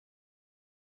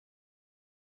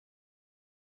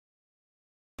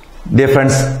Dear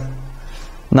friends,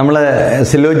 നമ്മൾ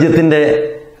സിലോജിയത്തിന്റെ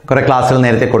കുറേ ക്ലാസ്സുകൾ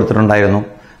നേരത്തെ കൊടുത്തിട്ടുണ്ടായിരുന്നു.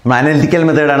 അനലിറ്റിക്കൽ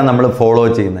മെത്തേഡാണ് നമ്മൾ ഫോളോ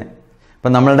ചെയ്യുന്നത്.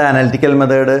 അപ്പം നമ്മളുടെ അനലിറ്റിക്കൽ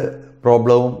മെത്തേഡ്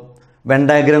പ്രോബ്ലവും വെൻ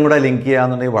ഡയഗ്രം കൂടെ ലിങ്ക്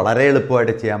ചെയ്യാന്നുണ്ടെങ്കിൽ വളരെ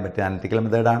എളുപ്പമായിട്ട് ചെയ്യാൻ പറ്റും. അനലിറ്റിക്കൽ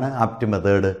മെത്തേഡാണ് ആപ്റ്റ്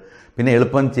മെത്തേഡ്. പിന്നെ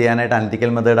എളുപ്പം ചെയ്യാനായിട്ട്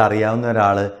അനലിറ്റിക്കൽ മെത്തേഡ് അറിയാവുന്ന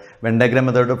ഒരാൾ വെൻ ഡയഗ്രം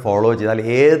മെത്തേഡ് ഫോളോ ചെയ്താൽ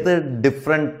ഏത്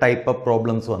ഡിഫറെൻറ്റ് ടൈപ്പ് ഓഫ്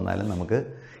പ്രോബ്ലംസ് വന്നാലും നമുക്ക്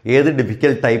ഏത്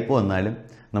ഡിഫിക്കൽട്ട് ടൈപ്പ് വന്നാലും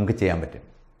നമുക്ക് ചെയ്യാൻ പറ്റും.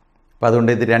 അപ്പോൾ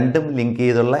അതുകൊണ്ട് ഇത് രണ്ടും ലിങ്ക്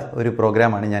ചെയ്തുള്ള ഒരു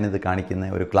പ്രോഗ്രാമാണ് ഞാനിത്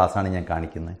കാണിക്കുന്നത്, ഒരു ക്ലാസ്സാണ് ഞാൻ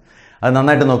കാണിക്കുന്നത്. അത്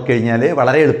നന്നായിട്ട് നോക്കിക്കഴിഞ്ഞാൽ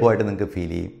വളരെ എളുപ്പമായിട്ട് നിങ്ങൾക്ക് ഫീൽ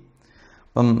ചെയ്യും.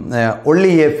 അപ്പം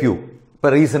ഒൺലി എ ഫ്യൂ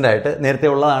ഇപ്പോൾ റീസെൻ്റായിട്ട് നേരത്തെ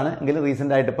ഉള്ളതാണ് എങ്കിൽ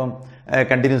റീസെൻ്റായിട്ട് ഇപ്പം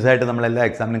കണ്ടിന്യൂസ് ആയിട്ട് നമ്മളെല്ലാ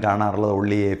എക്സാമിനും കാണാറുള്ളത്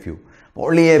only A few.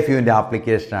 Only A ഫ്യൂവിൻ്റെ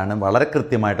ആപ്ലിക്കേഷനാണ്. വളരെ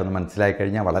കൃത്യമായിട്ടൊന്ന് മനസ്സിലാക്കി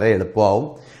കഴിഞ്ഞാൽ വളരെ എളുപ്പമാവും.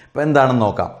 ഇപ്പോൾ എന്താണെന്ന്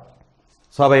നോക്കാം.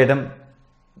 സ്വാഭാവികമായിട്ടും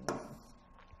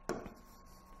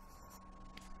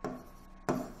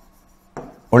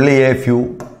only a few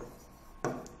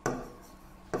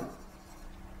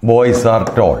boys are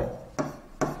told.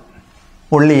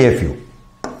 Only a few.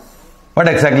 What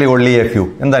exactly only a few?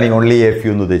 എന്താണ് ഈ only a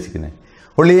few എന്ന് ഉദ്ദേശിക്കുന്നത്?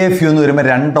 only a few എന്ന് വരുമ്പോൾ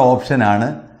രണ്ട് ഓപ്ഷനാണ്,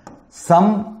 some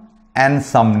and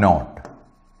some not.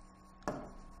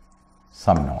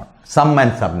 Some not. Some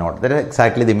and some not. That is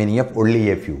exactly the meaning of only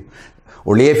a few.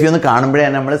 only a few എന്ന് കാണുമ്പോഴേ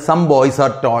നമ്മൾ some boys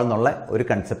are told എന്നുള്ള ഒരു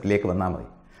കൺസെപ്റ്റിലേക്ക് വന്നാൽ മതി.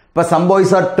 ഇപ്പോൾ സം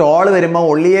ബോയ്സ് ആർ ടോൾ വരുമ്പോൾ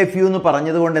ഒൺലി എ ഫ്യൂ എന്ന്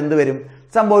പറഞ്ഞതുകൊണ്ട് എന്ത് വരും?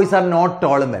 സം ബോയ്സ് ആർ നോട്ട്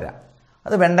ടോളും വരാം.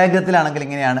 അത് വെൻ ഡയഗ്രത്തിലാണെങ്കിൽ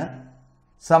ഇങ്ങനെയാണ്,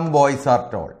 some boys are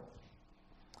toll,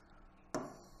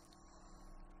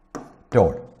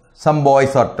 toll, some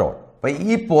boys are toll. അപ്പോൾ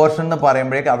ഈ പോർഷൻ എന്ന്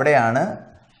പറയുമ്പോഴേക്ക് അവിടെയാണ്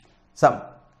സം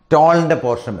ടോളിൻ്റെ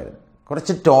പോർഷൻ വരുന്നത്.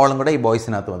 കുറച്ച് ടോളും കൂടെ ഈ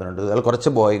ബോയ്സിനകത്ത് വന്നിട്ടുണ്ട്, അതുപോലെ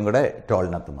കുറച്ച് ബോയും കൂടെ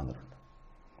ടോളിനകത്ത് വന്നിട്ടുണ്ട്.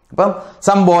 അപ്പം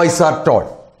some boys are toll.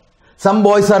 Some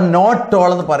boys are not toll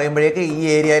എന്ന് പറയുമ്പോഴേക്ക് ഈ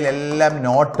ഏരിയയിലെല്ലാം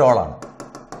നോട്ട് ടോളാണ്.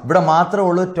 ഇവിടെ മാത്രമേ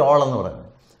ഉള്ളൂ ടോൾ എന്ന് പറയുന്നത്.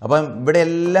 അപ്പം ഇവിടെ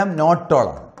എല്ലാം നോട്ട്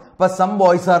ടോളാണ്. അപ്പോൾ some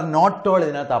boys are not toll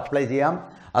ഇതിനകത്ത് അപ്ലൈ ചെയ്യാം.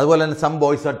 അതുപോലെ തന്നെ സം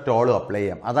ബോയ്സ് ആർ ടോളും അപ്ലൈ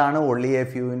ചെയ്യാം. അതാണ് ഒൺലി എ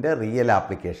ഫ്യൂവിൻ്റെ റിയൽ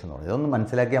ആപ്ലിക്കേഷൻ എന്ന് പറയുന്നത്. ഇതൊന്ന്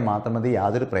മനസ്സിലാക്കിയാൽ മാത്രം മതി,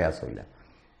 യാതൊരു പ്രയാസമില്ല.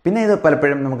 പിന്നെ ഇത്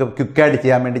പലപ്പോഴും നമുക്ക് ക്വിക്കായിട്ട്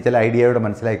ചെയ്യാൻ വേണ്ടി ചില ഐഡിയയോടെ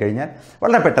മനസ്സിലാക്കി കഴിഞ്ഞാൽ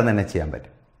വളരെ പെട്ടെന്ന് തന്നെ ചെയ്യാൻ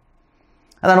പറ്റും.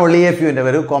 അതാണ് ഒൺലി എ ഫ്യൂവിൻ്റെ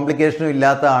ഒരു കോംപ്ലിക്കേഷനും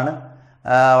ഇല്ലാത്തതാണ്.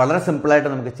 വളരെ സിമ്പിളായിട്ട്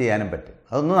നമുക്ക് ചെയ്യാനും പറ്റും.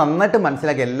 അതൊന്ന് നന്നായിട്ട്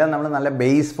മനസ്സിലാക്കി, എല്ലാം നമ്മൾ നല്ല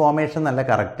ബേസ് ഫോർമേഷൻ നല്ല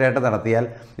കറക്റ്റായിട്ട് നടത്തിയാൽ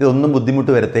ഇതൊന്നും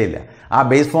ബുദ്ധിമുട്ട് വരത്തേയില്ല. ആ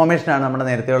ബേസ് ഫോർമേഷനാണ് നമ്മുടെ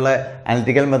നേരത്തെയുള്ള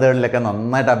അനലിറ്റിക്കൽ മെത്തേഡിലൊക്കെ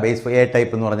നന്നായിട്ട് ആ ബേസ്. എ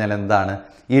ടൈപ്പ് എന്ന് പറഞ്ഞാൽ എന്താണ്,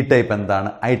 ഇ ടൈപ്പ് എന്താണ്,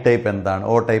 ഐ ടൈപ്പ് എന്താണ്,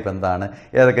 ഒ ടൈപ്പ് എന്താണ്,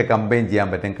 ഏതൊക്കെ കമ്പൈൻ ചെയ്യാൻ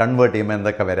പറ്റും, കൺവേർട്ട് ചെയ്യുമ്പോൾ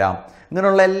എന്തൊക്കെ വരാം,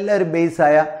 ഇങ്ങനെയുള്ള എല്ലാ ഒരു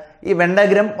ബേസായ ഈ വെൻ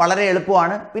ഡയഗ്രം വളരെ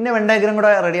എളുപ്പമാണ്. പിന്നെ വെൻ ഡയഗ്രം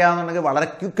കൂടെ റെഡി ആകുന്നുണ്ടെങ്കിൽ വളരെ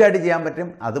ക്വിക്കായിട്ട് ചെയ്യാൻ പറ്റും.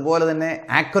 അതുപോലെ തന്നെ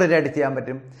ആക്യുറേറ്റ് ആയിട്ട് ചെയ്യാൻ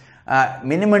പറ്റും.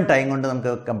 മിനിമം ടൈം കൊണ്ട്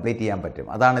നമുക്ക് കംപ്ലീറ്റ് ചെയ്യാൻ പറ്റും.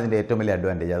 അതാണ് ഇതിൻ്റെ ഏറ്റവും വലിയ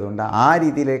അഡ്വാൻറ്റേജ്. അതുകൊണ്ട് ആ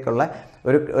രീതിയിലേക്കുള്ള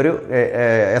ഒരു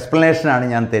എക്സ്പ്ലനേഷനാണ്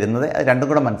ഞാൻ തരുന്നത്. അത് രണ്ടും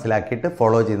കൂടെ മനസ്സിലാക്കിയിട്ട്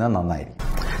ഫോളോ ചെയ്യുന്നത് നന്നായിരിക്കും.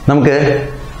 നമുക്ക്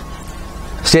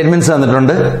സ്റ്റേറ്റ്മെൻറ്റ്സ്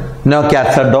തന്നിട്ടുണ്ട്. No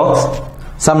cats R dogs,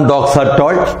 some dogs R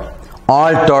toll,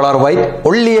 all toll R white,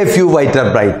 only A few white R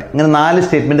bright. ഇങ്ങനെ 4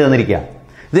 സ്റ്റേറ്റ്മെൻറ്റ് തന്നിരിക്കുക.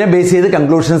 ഇതിനെ ബേസ് ചെയ്ത്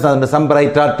കൺക്ലൂഷൻസ് തന്നിട്ടുണ്ട്. Some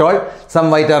bright R toll, some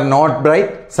white are not bright,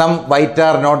 some white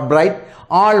are not bright,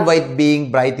 all white being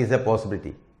bright is A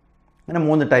possibility. അങ്ങനെ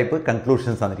 3 type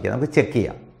conclusions തന്നിരിക്കുക. നമുക്ക് check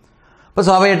ചെയ്യാം. അപ്പോൾ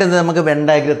സ്വാഭാവികമായിട്ടും നമുക്ക് വെൻ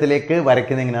ഡയഗ്രത്തിലേക്ക്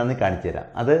വരയ്ക്കുന്നത് എങ്ങനെയാണെന്ന് കാണിച്ചു തരാം.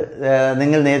 അത്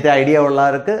നിങ്ങൾ നേരത്തെ ഐഡിയ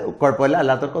ഉള്ളവർക്ക് കുഴപ്പമില്ല,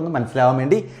 അല്ലാത്തവർക്കൊന്ന് മനസ്സിലാവാൻ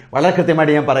വേണ്ടി വളരെ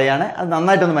കൃത്യമായിട്ട് ഞാൻ പറയുകയാണ്. അത്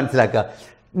നന്നായിട്ടൊന്ന് മനസ്സിലാക്കുക.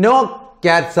 നോ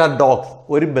ക്യാറ്റ്സ് ആർ ഡോഗ്സ്,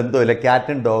 ഒരു ബന്ധവുമില്ല.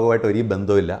 ക്യാറ്റും ഡോഗുമായിട്ട് ഒരു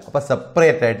ബന്ധവുമില്ല. അപ്പോൾ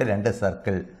സെപ്പറേറ്റ് ആയിട്ട് 2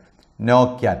 circle. No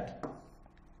cat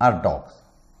R dogs,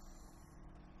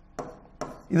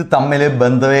 ഇത് തമ്മിൽ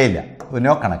ബന്ധമേ ഇല്ല,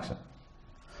 no connection.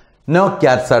 No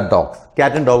cats R dogs,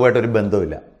 ക്യാറ്റും ഡോഗുമായിട്ട് ഒരു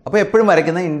ബന്ധവുമില്ല. അപ്പോൾ എപ്പോഴും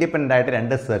വരയ്ക്കുന്ന ഇൻഡിപെൻഡൻ്റ് ആയിട്ട്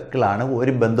 2 സർക്കിളാണ്.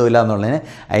 ഒരു ബന്ധമില്ല എന്നുള്ളതിനെ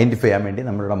ഐഡൻറ്റിഫൈ ചെയ്യാൻ വേണ്ടി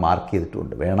നമ്മളിവിടെ മാർക്ക്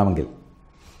ചെയ്തിട്ടുണ്ട് വേണമെങ്കിൽ.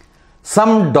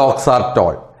 സം ഡോഗ്സ് ആർ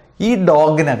ടോൾ, ഈ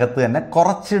ഡോഗിനകത്ത് തന്നെ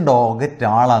കുറച്ച് ഡോഗ്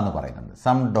ടാളാന്ന് പറയുന്നുണ്ട്.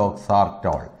 Some dogs R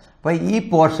toll. അപ്പോൾ ഈ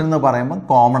പോർഷൻ എന്ന് പറയുമ്പോൾ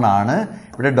കോമൺ ആണ്.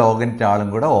 ഇവിടെ ഡോഗും ടാളും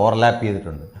കൂടെ ഓവർലാപ്പ്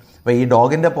ചെയ്തിട്ടുണ്ട്. അപ്പോൾ ഈ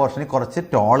ഡോഗിൻ്റെ പോർഷനിൽ കുറച്ച്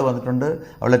ടോൾ വന്നിട്ടുണ്ട്.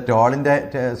 അവിടെ ടോളിൻ്റെ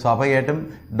സ്വാഭാവികമായിട്ടും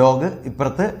ഡോഗ്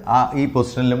ഇപ്പുറത്ത് ഈ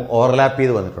പൊസിഷനിലും ഓവർലാപ്പ്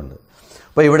ചെയ്ത് വന്നിട്ടുണ്ട്.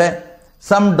 അപ്പോൾ ഇവിടെ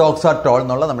സം ഡോഗ്സ് ആർ ടോൾ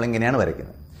എന്നുള്ള നമ്മളിങ്ങനെയാണ്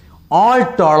വരയ്ക്കുന്നത്. All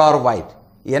toll R white,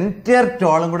 entire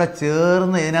ടോളും കൂടെ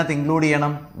ചേർന്ന് ഇതിനകത്ത് ഇൻക്ലൂഡ്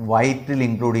ചെയ്യണം, വൈറ്റിൽ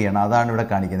ഇൻക്ലൂഡ് ചെയ്യണം. അതാണ് ഇവിടെ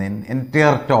കാണിക്കുന്നത്,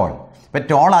 എൻറ്റയർ ടോൾ. ഇപ്പം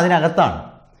ടോൾ അതിനകത്താണ്.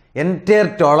 Entire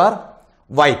toll R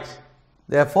white,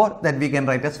 therefore that we can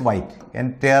write as white.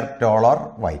 Entire tall or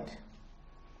white.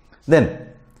 Then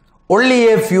only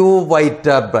a few white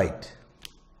are bright.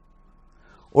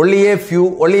 Only a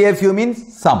few means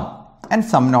some and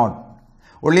some not.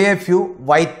 Only a few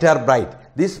white are bright.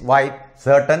 This white,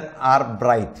 certain are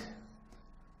bright.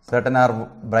 Certain are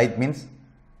bright means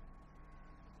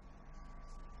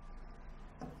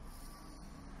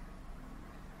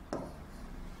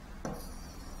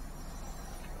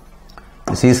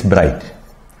this is bright.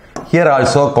 Here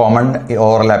also common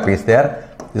overlap is there.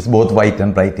 This both white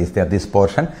and bright is there. This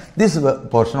portion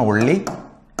only,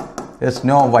 there's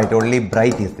no white, only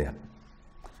bright is there.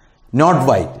 Not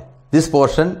white. This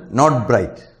portion not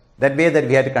bright. That way that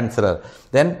we have to consider.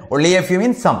 Then only a few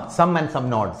means some and some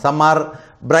not. Some are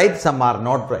bright, some are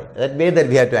not bright. That way that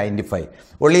we have to identify.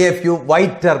 Only a few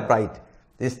white are bright.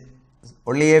 This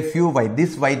only a few white.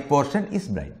 This white portion is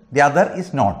bright. The other is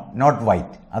not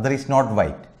white. Other is not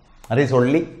white. Other is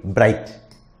only bright.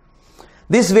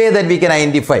 This way that we can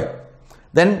identify.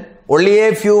 Then only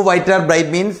a few white are bright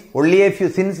means only a few,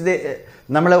 since they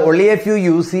നമ്മൾ only a few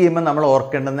use ചെയ്യുമ്പോൾ നമ്മൾ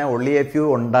ഓർക്കേണ്ടുന്ന only a few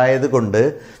ഉണ്ടായത് കൊണ്ട്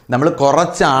നമ്മൾ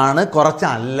കുറച്ചാണ്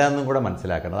കുറച്ചല്ല എന്നും കൂടെ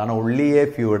മനസ്സിലാക്കണം. അതാണ് only a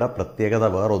fewയുടെ പ്രത്യേകത.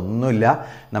 വേറെ ഒന്നുമില്ല.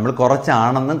 നമ്മൾ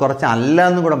കുറച്ചാണെന്നും കുറച്ചല്ല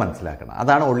എന്നും കൂടെ മനസ്സിലാക്കണം.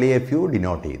 അതാണ് only a few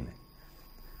ഡിനോട്ട് ചെയ്യുന്നത്.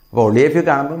 അപ്പോൾ only a few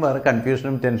കാണുമ്പോൾ വേറെ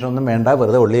കൺഫ്യൂഷനും ടെൻഷനും ഒന്നും വേണ്ട.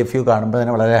 വെറുതെ only a few കാണുമ്പോൾ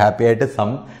തന്നെ വളരെ ഹാപ്പി ആയിട്ട്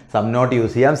സം നോട്ട്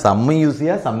യൂസ് ചെയ്യാം, സം യൂസ്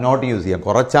ചെയ്യാം, സം നോട്ട് യൂസ് ചെയ്യാം.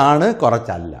 കുറച്ചാണ്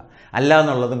കുറച്ചല്ല അല്ല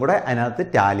എന്നുള്ളതും കൂടെ അതിനകത്ത്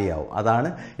ടാലി ആവും. അതാണ്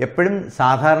എപ്പോഴും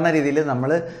സാധാരണ രീതിയിൽ നമ്മൾ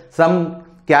സം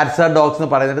ക്യാറ്റ്സ് ആർ ഡോഗ്സ് എന്ന്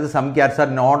പറയുന്നത് some cats are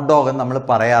not dog എന്ന് നമ്മൾ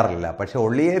പറയാറില്ല. പക്ഷേ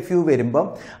only a few വരുമ്പം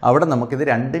അവിടെ നമുക്കിത്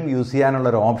രണ്ടും യൂസ്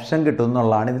ചെയ്യാനുള്ളൊരു ഓപ്ഷൻ കിട്ടും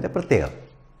എന്നുള്ളതാണ് ഇതിൻ്റെ പ്രത്യേകത.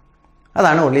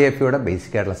 അതാണ് only a fewയുടെ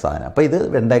ബേസിക് ആയിട്ടുള്ള സാധനം. അപ്പോൾ ഇത്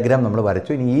വെൻ ഡയഗ്രാം നമ്മൾ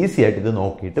വരച്ചു. ഇനി ഈസി ആയിട്ട് ഇത്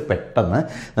നോക്കിയിട്ട് പെട്ടെന്ന്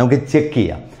നമുക്ക് ചെക്ക്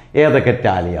ചെയ്യാം ഏതൊക്കെ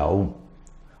ടാലി ആവും.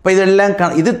 അപ്പോൾ ഇതെല്ലാം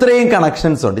ഇത്രയും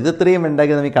കണക്ഷൻസ് ഉണ്ട്. ഇത്രയും വെൻ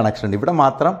ഡയഗ്രാം ഈ കണക്ഷൻ ഉണ്ട്. ഇവിടെ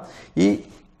മാത്രം ഈ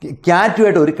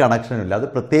ക്യാറ്റുമായിട്ട് ഒരു കണക്ഷനും ഇല്ല. അത്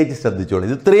പ്രത്യേകിച്ച് ശ്രദ്ധിച്ചോളൂ.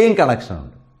 ഇത്രയും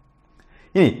കണക്ഷനുണ്ട്.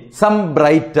 ഇനി some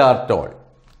bright R toll,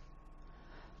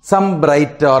 some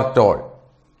bright R toll.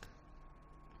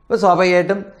 ഇപ്പോൾ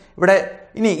സ്വാഭാവികമായിട്ടും ഇവിടെ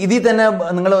ഇനി ഇതിൽ തന്നെ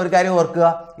നിങ്ങൾ ഒരു കാര്യം ഓർക്കുക.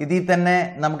 ഇതിൽ തന്നെ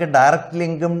നമുക്ക് ഡയറക്റ്റ്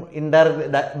ലിങ്കും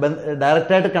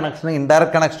ഡയറക്റ്റായിട്ട് കണക്ഷനും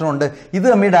ഇൻഡയറക്റ്റ് കണക്ഷനും ഉണ്ട്. ഇത്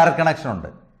തമ്മിൽ ഡയറക്റ്റ് കണക്ഷൻ ഉണ്ട്.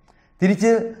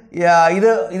 തിരിച്ച് ഇത്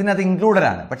ഇതിനകത്ത്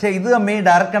ഇൻക്ലൂഡഡാണ്. പക്ഷേ ഇത് തമ്മിൽ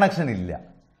ഡയറക്റ്റ് കണക്ഷൻ ഇല്ല.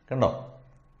 കണ്ടോ,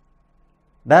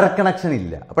 ഡയറക്റ്റ് കണക്ഷൻ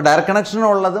ഇല്ല. അപ്പോൾ ഡയറക്റ്റ് കണക്ഷൻ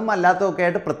ഉള്ളതും അല്ലാത്തതൊക്കെ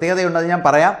ആയിട്ട് പ്രത്യേകതയുണ്ട്. അത് ഞാൻ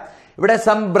പറയാം. ഇവിടെ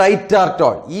സം ബ്രൈറ്റ് ആർ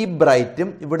ടോൾ, ഈ ബ്രൈറ്റും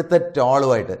ഇവിടുത്തെ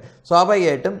ടോളുമായിട്ട്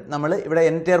സ്വാഭാവികമായിട്ടും നമ്മൾ ഇവിടെ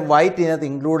എൻറ്റയർ വൈറ്റ് ഇതിനകത്ത്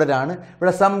ഇൻക്ലൂഡഡ് ആണ്.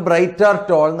 ഇവിടെ സം ബ്രൈറ്റ് ആർ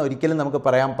ടോൾ എന്ന് ഒരിക്കലും നമുക്ക്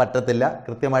പറയാൻ പറ്റത്തില്ല.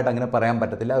 കൃത്യമായിട്ട് അങ്ങനെ പറയാൻ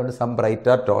പറ്റത്തില്ല. അതുകൊണ്ട് സം ബ്രൈറ്റ്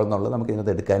ആർ ടോൾ എന്നുള്ളത് നമുക്ക്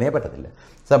ഇതിനകത്ത് എടുക്കാനേ പറ്റത്തില്ല.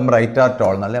 സം ബ്രൈറ്റ് ആർ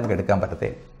ടോൾ എന്നുള്ളത് നമുക്ക് എടുക്കാൻ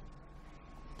പറ്റത്തില്ല.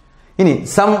 ഇനി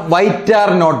some white are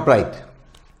not bright,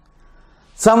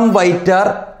 some white R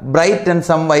bright and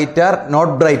some white are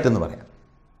not bright എന്ന് പറയാം.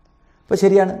 അപ്പോൾ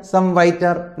ശരിയാണ്, some white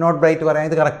are not bright പറയാം.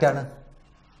 ഇത് കറക്റ്റാണ്.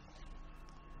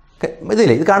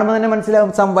 ഇതില്ലേ, ഇത് കാണുമ്പോൾ തന്നെ മനസ്സിലാവും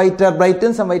some white R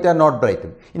ബ്രൈറ്റും some white are not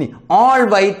ബ്രൈറ്റും. ഇനി all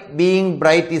white being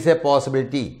bright is A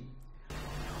possibility.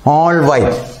 All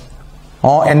white,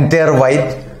 entire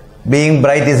white being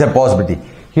bright is A possibility.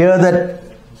 Here that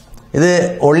ഇത്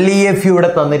only a few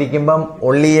ഇവിടെ തന്നിരിക്കുമ്പം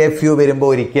only a few വരുമ്പോൾ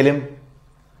ഒരിക്കലും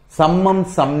സമ്മും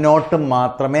some നോട്ടും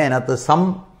മാത്രമേ അതിനകത്ത് some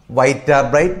white R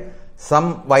bright some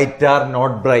white are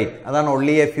not bright. അതാണ്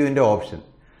only a fewവിൻ്റെ option.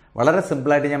 വളരെ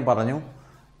സിമ്പിളായിട്ട് ഞാൻ പറഞ്ഞു.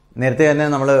 നേരത്തെ തന്നെ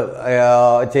നമ്മൾ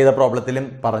ചെയ്ത പ്രോബ്ലത്തിലും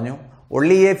പറഞ്ഞു.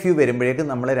 only a few വരുമ്പോഴേക്കും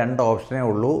നമ്മൾ രണ്ട് ഓപ്ഷനേ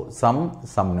ഉള്ളൂ,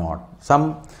 some not. Some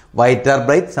white R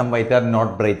bright some white are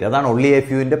not bright. അതാണ് only a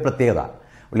fewവിൻ്റെ പ്രത്യേകത.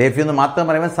 only a few എന്ന് മാത്രം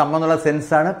പറയുമ്പോൾ സം എന്നുള്ള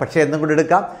സെൻസാണ്. പക്ഷേ എന്തും കൂടെ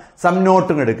എടുക്കാം, സം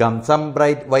നോട്ടും എടുക്കാം. സം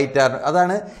ബ്രൈറ്റ് വൈറ്റ് ആർ,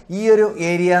 അതാണ് ഈ ഒരു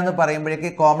ഏരിയ എന്ന് പറയുമ്പോഴേക്ക്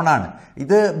കോമൺ ആണ്.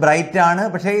 ഇത് ബ്രൈറ്റ് ആണ്,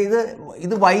 പക്ഷേ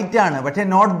ഇത് വൈറ്റ് ആണ്, പക്ഷേ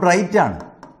നോട്ട് ബ്രൈറ്റ് ആണ്.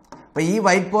 അപ്പോൾ ഈ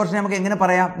വൈറ്റ് പോർഷൻ നമുക്ക് എങ്ങനെ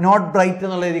പറയാം, നോട്ട് ബ്രൈറ്റ്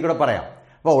എന്നുള്ള രീതിയിൽ കൂടെ പറയാം.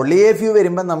 അപ്പോൾ only a few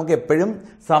വരുമ്പോൾ നമുക്ക് എപ്പോഴും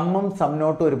സമ്മും സം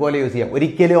നോട്ടും ഒരുപോലെ യൂസ് ചെയ്യാം.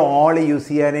 ഒരിക്കലും ഓൾ യൂസ്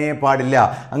ചെയ്യാനേ പാടില്ല.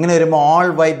 അങ്ങനെ വരുമ്പോൾ all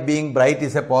white being bright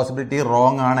is A possibility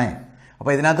wrong ആണ്.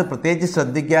 അപ്പോൾ ഇതിനകത്ത് പ്രത്യേകിച്ച്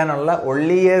ശ്രദ്ധിക്കാനുള്ള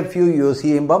only a few യൂസ്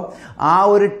ചെയ്യുമ്പം ആ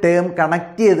ഒരു ടേം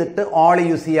കണക്ട് ചെയ്തിട്ട് ഓൾ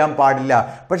യൂസ് ചെയ്യാൻ പാടില്ല.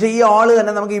 പക്ഷേ ഈ ഓൾ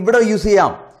തന്നെ നമുക്ക് ഇവിടെ യൂസ്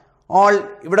ചെയ്യാം. ഓൾ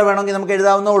ഇവിടെ വേണമെങ്കിൽ നമുക്ക്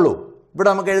എഴുതാവുന്നേ ഉള്ളൂ. ഇവിടെ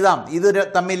നമുക്ക് എഴുതാം, ഇത്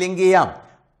തമ്മിൽ ലിങ്ക് ചെയ്യാം.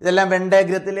 ഇതെല്ലാം വെൻ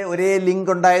ഡയഗ്രത്തിൽ ഒരേ ലിങ്ക്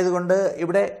ഉണ്ടായതുകൊണ്ട്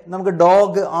ഇവിടെ നമുക്ക്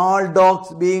dog, all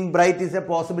dogs being bright is A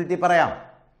possibility പറയാം.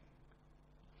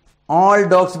 All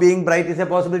dogs being bright is A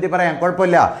possibility പറയാം,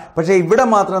 കുഴപ്പമില്ല. പക്ഷേ ഇവിടെ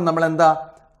മാത്രം നമ്മൾ എന്താ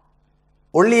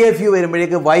only a few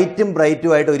വരുമ്പോഴേക്ക് വൈറ്റും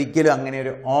ബ്രൈറ്റുമായിട്ട് ഒരിക്കലും അങ്ങനെ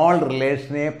ഒരു ഓൾ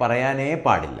റിലേഷനെ പറയാനേ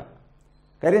പാടില്ല.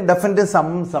 കാര്യം ഡെഫിനറ്റ്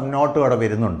സം നോട്ടും അവിടെ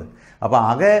വരുന്നുണ്ട്. അപ്പോൾ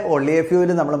ആകെ only a fewവിൽ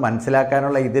നമ്മൾ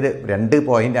മനസ്സിലാക്കാനുള്ള ഇത് രണ്ട്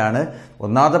പോയിൻ്റാണ്.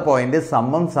 ഒന്നാമത്തെ point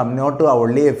സമ്മും some നോട്ടും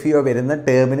only a few വരുന്ന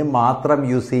ടേമിന് മാത്രം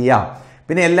യൂസ് ചെയ്യാം.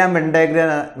 പിന്നെ എല്ലാം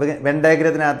വെൻ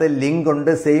ഡയഗ്രത്തിനകത്ത് ലിങ്ക്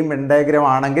ഉണ്ട്, സെയിം വെൻ ഡയഗ്രം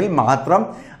ആണെങ്കിൽ മാത്രം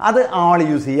അത് ആൾ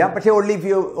യൂസ് ചെയ്യാം. പക്ഷേ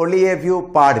only a few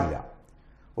പാടില്ല.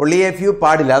 only a few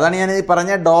പാടില്ല. അതാണ് ഞാൻ ഈ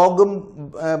പറഞ്ഞ ഡോഗും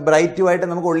ബ്രൈറ്റുമായിട്ട്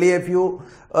നമുക്ക് only a few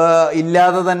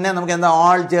ഇല്ലാതെ തന്നെ നമുക്ക് എന്താ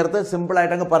ആൾ ചേർത്ത്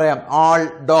സിമ്പിളായിട്ട് അങ്ങ് പറയാം. ആൾ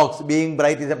dogs being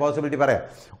bright is A possibility പറയാം.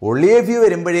 only a few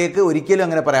വരുമ്പോഴേക്ക് ഒരിക്കലും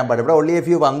അങ്ങനെ പറയാൻ പാടില്ല. ഇവിടെ only a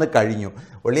few വന്ന് കഴിഞ്ഞു.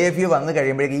 only a few വന്ന്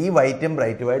കഴിയുമ്പോഴേക്ക് ഈ വൈറ്റും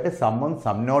ബ്രൈറ്റുമായിട്ട് സമ്മും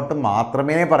സം നോട്ടും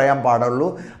മാത്രമേ പറയാൻ പാടുള്ളൂ.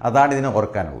 അതാണ് ഇതിനെ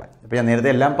ഓർക്കാനുള്ളത്. അപ്പോൾ ഞാൻ നേരത്തെ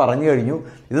എല്ലാം പറഞ്ഞു കഴിഞ്ഞു.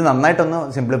 ഇത് നന്നായിട്ടൊന്ന്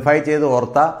സിംപ്ലിഫൈ ചെയ്ത്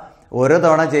ഓർത്താൽ ഓരോ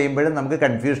തവണ ചെയ്യുമ്പോഴും നമുക്ക്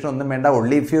കൺഫ്യൂഷൻ ഒന്നും വേണ്ട.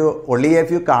 ഒള്ളി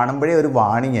എഫ് യു കാണുമ്പോഴേ ഒരു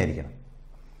വാണിംഗ് ആയിരിക്കണം.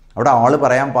 അവിടെ ആൾ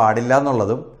പറയാൻ പാടില്ല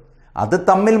എന്നുള്ളതും അത്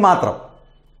തമ്മിൽ മാത്രം.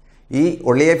 ഈ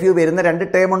ഒള്ളി എഫ് യു വരുന്ന 2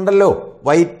 ടേം ഉണ്ടല്ലോ,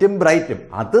 വൈറ്റും ബ്രൈറ്റും,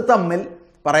 അത് തമ്മിൽ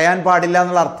പറയാൻ പാടില്ല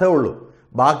എന്നുള്ള അർത്ഥമേ ഉള്ളൂ.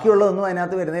 ബാക്കിയുള്ളതൊന്നും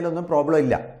അതിനകത്ത് വരുന്നതിലൊന്നും പ്രോബ്ലം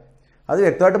ഇല്ല. അത്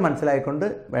വ്യക്തമായിട്ട് മനസ്സിലായിക്കൊണ്ട്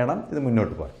വേണം ഇത്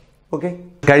മുന്നോട്ട് പോകാൻ. ഓക്കെ,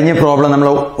 കഴിഞ്ഞ പ്രോബ്ലം നമ്മൾ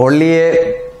ഒള്ളി എ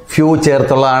ഫ്യൂ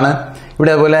ചേർത്തുള്ളതാണ്.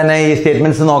 ഇവിടെ അതുപോലെ തന്നെ ഈ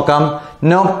സ്റ്റേറ്റ്മെന്റ്സ് നോക്കാം.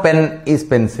 No pen is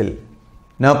pencil,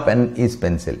 no pen is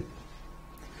pencil.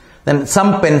 Then some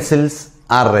pencils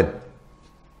are red,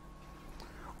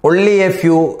 only a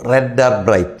few red are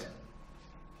bright,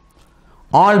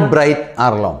 all bright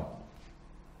are long.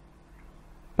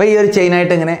 അപ്പോൾ ഈ ഒരു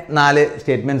ചെയിനായിട്ട് ഇങ്ങനെ 4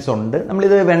 സ്റ്റേറ്റ്മെൻറ്റ്സ് ഉണ്ട്.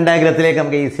 നമ്മളിത് വെൻ ഡയഗ്രത്തിലേക്ക്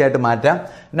നമുക്ക് ഈസി ആയിട്ട് മാറ്റാം.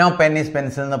 നോ പെൻ ഈസ്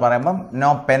പെൻസിൽ എന്ന് പറയുമ്പം നോ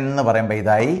പെൻ എന്ന് പറയുമ്പോൾ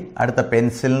ഇതായി, അടുത്ത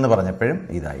പെൻസിൽ എന്ന് പറഞ്ഞപ്പോഴും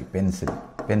ഇതായി.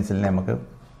 പെൻസിലിനെ നമുക്ക്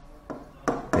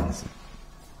pencil.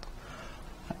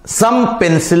 Some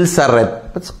pencils are red.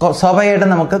 സ്വാഭാവികമായിട്ട്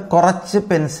നമുക്ക് കുറച്ച്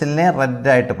പെൻസിലിനെ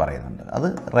റെഡായിട്ട് പറയുന്നുണ്ട്, അത്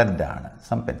റെഡാണ്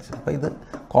സം പെൻസിൽ. അപ്പോൾ ഇത്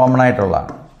കോമൺ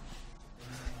ആയിട്ടുള്ളതാണ്.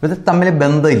 ഇത് തമ്മിൽ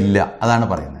ബന്ധമില്ല, അതാണ്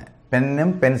പറയുന്നത്. പെന്നും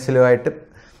പെൻസിലുമായിട്ട്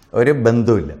ഒരു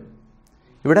ബന്ധമില്ല.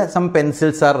 ഇവിടെ സം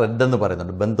പെൻസിൽസ് ആർ റെഡ് എന്ന്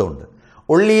പറയുന്നുണ്ട്, ബന്ധമുണ്ട്.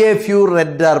 Only A few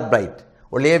red R bright.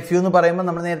 Only A few എന്ന് പറയുമ്പോൾ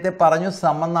നമ്മൾ നേരത്തെ പറഞ്ഞു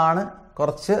സം എന്നാണ്,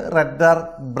 കുറച്ച് റെഡ് ആർ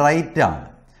ബ്രൈറ്റ് ആണ്.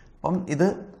 അപ്പം ഇത്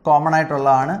കോമൺ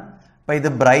ആയിട്ടുള്ളതാണ്. അപ്പം ഇത്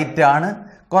ബ്രൈറ്റ് ആണ്,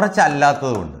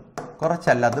 കുറച്ചല്ലാത്തതുകൊണ്ട്,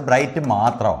 കുറച്ചല്ലാത്തത് ബ്രൈറ്റ്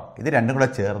മാത്രമാണ്. ഇത് രണ്ടും കൂടെ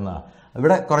ചേർന്നതാണ്.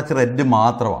 ഇവിടെ കുറച്ച് റെഡ്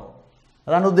മാത്രമാണ്,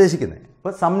 അതാണ് ഉദ്ദേശിക്കുന്നത്.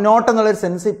 ഇപ്പോൾ സം നോട്ട് എന്നുള്ളൊരു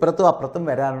സെൻസ് ഇപ്പുറത്തും അപ്പുറത്തും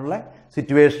വരാനുള്ള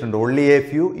സിറ്റുവേഷൻ ഉണ്ട്, ഒള്ളി എ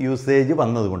ഫ്യൂ യൂസേജ്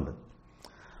വന്നതുകൊണ്ട്.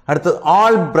 അടുത്ത്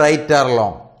all bright R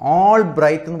long. All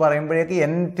bright എന്ന് പറയുമ്പോഴേക്ക്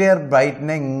എൻറ്റയർ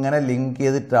ബ്രൈറ്റിനെ ഇങ്ങനെ ലിങ്ക്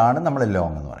ചെയ്തിട്ടാണ് നമ്മൾ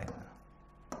ലോങ് എന്ന് പറയുന്നത്.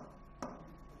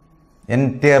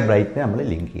 എൻറ്റയർ ബ്രൈറ്റിനെ നമ്മൾ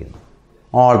ലിങ്ക് ചെയ്യുന്നു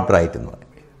ഓൾ ബ്രൈറ്റ് എന്ന്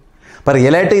പറയുമ്പോൾ. അപ്പോൾ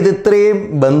റിയലായിട്ട് ഇത് ഇത്രയും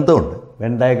ബന്ധമുണ്ട്,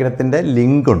 വെൻ ഡയഗ്രത്തിൻ്റെ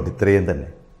ലിങ്ക് ഉണ്ട് ഇത്രയും തന്നെ.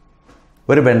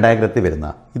 ഒരു വെൻ ഡയഗ്രത്തിൽ വരുന്ന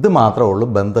ഇത് മാത്രമേ ഉള്ളൂ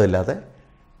ബന്ധമില്ലാതെ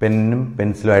പെന്നും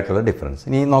പെൻസിലുമായിട്ടുള്ള ഡിഫറൻസ്.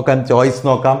 ഇനി നോക്കാം, ചോയ്സ്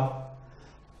നോക്കാം.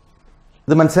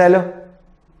 ഇത് മനസ്സിലായല്ലോ.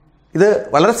 ഇത്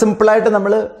വളരെ സിമ്പിളായിട്ട്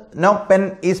നമ്മൾ no pen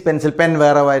is pencil, pen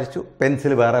വേറെ വരച്ചു,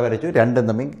 പെൻസിൽ വേറെ വരച്ചു, രണ്ടും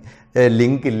തമ്മിൽ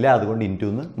ലിങ്ക് ഇല്ല, അതുകൊണ്ട്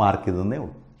ഇൻറ്റൂന്ന് മാർക്ക് ചെയ്തതേ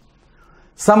ഉള്ളൂ.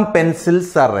 Some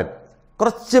pencils are red.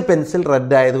 കുറച്ച് പെൻസിൽ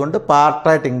റെഡ് ആയതുകൊണ്ട്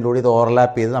പാർട്ടായിട്ട് ഇൻക്ലൂഡ് ചെയ്ത്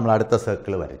ഓവർലാപ്പ് ചെയ്ത് നമ്മൾ അടുത്ത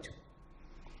സർക്കിൾ വരച്ചു.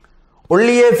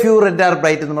 Only A few red R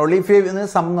bright എന്ന് ഒള്ളി ഫ്യൂ എന്ന്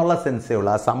സം എന്നുള്ള സെൻസേ ഉള്ളൂ.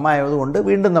 ആ സം ആയതുകൊണ്ട്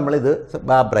വീണ്ടും നമ്മളിത്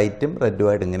ബ്രൈറ്റും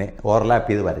റെഡുമായിട്ട് ഇങ്ങനെ ഓവർലാപ്പ്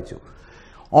ചെയ്ത് വരച്ചു.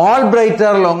 All bright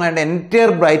R long and entire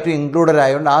ബ്രൈറ്റും included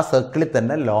ആയതുകൊണ്ട് ആ സർക്കിളിൽ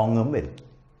തന്നെ ലോങ്ങും വരും.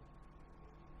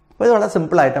 അപ്പോൾ ഇത് വളരെ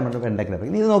സിമ്പിളായിട്ട് നമ്മൾ വെണ്ടയ്ക്ക്.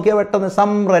 ഇനി ഇത് നോക്കിയാൽ പെട്ടെന്ന്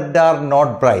some red are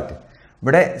not bright.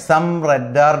 ഇവിടെ some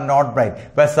red are not bright.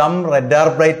 ഇപ്പോൾ സം റെഡ് ആർ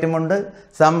ബ്രൈറ്റും ഉണ്ട്,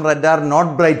 സം റെഡ് ആർ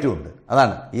നോട്ട് ബ്രൈറ്റും ഉണ്ട്.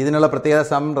 അതാണ് ഇതിനുള്ള പ്രത്യേകത.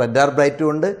 സം റെഡ് ആർ ബ്രൈറ്റും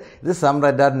ഉണ്ട്, ഇത് സം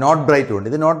റെഡ് ആർ നോട്ട് ബ്രൈറ്റും ഉണ്ട്.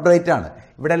 ഇത് നോട്ട് ബ്രൈറ്റ് ആണ്,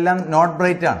 ഇവിടെ എല്ലാം നോട്ട്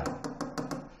ബ്രൈറ്റ് ആണ്,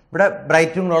 ഇവിടെ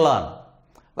ബ്രൈറ്റും ഉള്ളതാണ്.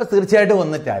 അപ്പോൾ തീർച്ചയായിട്ടും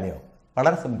ഒന്ന് ടാലിയാവും.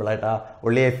 വളരെ സിമ്പിളായിട്ട് ആ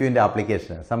only A ഫ്യൂവിൻ്റെ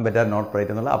application some red are not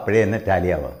bright എന്നുള്ള അപ്പോഴേ തന്നെ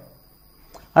ടാലിയാവുക.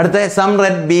 അടുത്ത some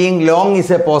red being long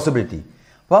is A possibility.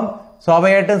 അപ്പം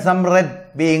സ്വാഭാവികമായിട്ടും സം റെഡ്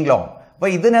ബീയിങ് ലോങ്.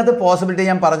 അപ്പോൾ ഇതിനകത്ത് പോസിബിലിറ്റി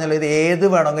ഞാൻ പറഞ്ഞല്ലോ, ഇത് ഏത്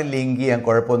വേണമെങ്കിലും ലിങ്ക് ചെയ്യാൻ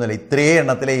കുഴപ്പമൊന്നുമില്ല. ഇത്രയും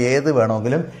എണ്ണത്തിലെ ഏത്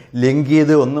വേണമെങ്കിലും ലിങ്ക്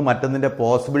ചെയ്ത് ഒന്ന് മറ്റൊന്നിൻ്റെ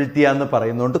പോസിബിലിറ്റിയാണെന്ന്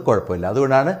പറയുന്നതുകൊണ്ട് കുഴപ്പമില്ല.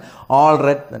 അതുകൊണ്ടാണ് ഓൾ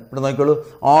റെഡ്, ഇവിടെ നോക്കിക്കോളൂ,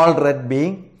 all red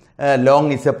being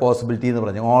long is A possibility എന്ന്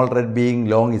പറഞ്ഞു. All red being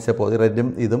long is A റെഡും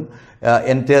ഇതും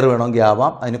എൻറ്റയർ വേണമെങ്കിൽ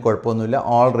ആവാം, അതിന് കുഴപ്പമൊന്നുമില്ല.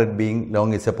 All red being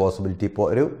long is A possibility,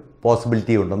 ഒരു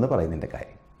പോസിബിലിറ്റി ഉണ്ടെന്ന് പറയുന്നതിൻ്റെ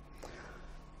കാര്യം.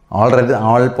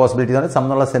 ഓൾ പോസിബിലിറ്റി എന്ന് പറഞ്ഞാൽ സം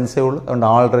എന്നുള്ള സെൻസേ ഉള്ളൂ. അതുകൊണ്ട്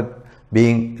all red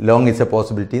being long is A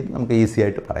possibility നമുക്ക് ഈസി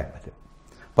ആയിട്ട് പറയാൻ പറ്റും.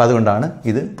 അപ്പോൾ അതുകൊണ്ടാണ്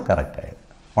ഇത് കറക്റ്റായത്.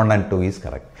 1 and 2 ഈസ്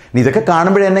കറക്റ്റ്. ഇനി ഇതൊക്കെ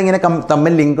കാണുമ്പോഴേ തന്നെ ഇങ്ങനെ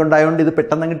തമ്മിൽ ലിങ്ക് ഉണ്ടായതുകൊണ്ട് ഇത്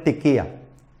പെട്ടെന്ന് അങ്ങ് ടിക്ക് ചെയ്യാം.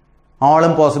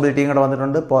 ഓളും പോസിബിലിറ്റിയും കൂടെ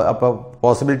വന്നിട്ടുണ്ട്. അപ്പോൾ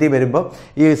പോസിബിലിറ്റി വരുമ്പോൾ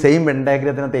ഈ സെയിം വെൻ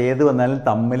ഡയഗ്രത്തിനകത്ത് ഏത് വന്നാലും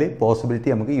തമ്മിൽ പോസിബിലിറ്റി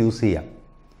നമുക്ക് യൂസ് ചെയ്യാം.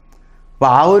 അപ്പോൾ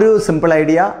ആ ഒരു സിമ്പിൾ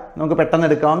ഐഡിയ നമുക്ക് പെട്ടെന്ന്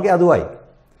എടുക്കാമെങ്കിൽ അതുമായി.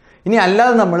 ഇനി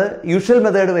അല്ലാതെ നമ്മൾ യൂഷ്വൽ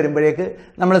മെത്തേഡ് വരുമ്പോഴേക്ക്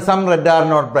നമ്മൾ some red are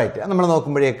not bright നമ്മൾ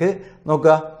നോക്കുമ്പോഴേക്ക്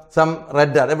നോക്കുക, സം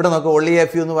റെഡ് ആർ, ഇവിടെ നോക്കുക ഒള്ളി എ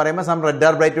ഫ്യൂ എന്ന് പറയുമ്പോൾ സം റെഡ്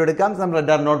ആർ ബ്രൈറ്റും എടുക്കാം, സം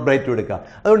റെഡ് ആർ നോട്ട് ബ്രൈറ്റും എടുക്കാം.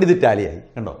 അതുകൊണ്ട് ഇത് ടാലിയായി.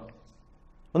 കണ്ടോ,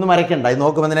 ഒന്നും വരയ്ക്കണ്ട, ഇത്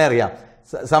നോക്കുമ്പോൾ തന്നെ അറിയാം.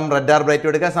 സം റെഡ് ആർ ബ്രൈറ്റും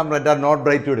എടുക്കാം, സം റെഡ് ആർ നോട്ട്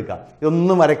ബ്രൈറ്റും എടുക്കാം.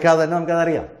 ഇതൊന്നും വരയ്ക്കാതെ തന്നെ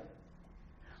നമുക്കതറിയാം.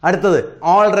 അടുത്തത്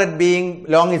all red being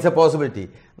long is A possibility.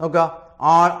 നോക്കുക,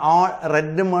 ഓൾ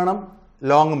റെഡും വേണം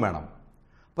ലോങ്ങും വേണം.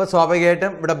 അപ്പോൾ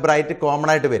സ്വാഭാവികമായിട്ടും ഇവിടെ ബ്രൈറ്റ് കോമൺ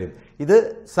ആയിട്ട് വരും. ഇത്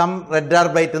സം റെഡ് ആർ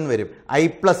ബ്രൈറ്റ് എന്ന് വരും. I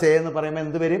 + A എന്ന് പറയുമ്പോൾ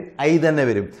എന്ത് വരും? I തന്നെ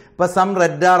വരും. ഇപ്പോൾ സം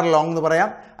റെഡ് ആർ ലോങ് എന്ന് പറയാം.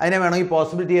 അതിനെ വേണമെങ്കിൽ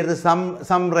പോസിബിലിറ്റി എടുത്ത്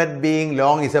some red being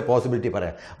long is A possibility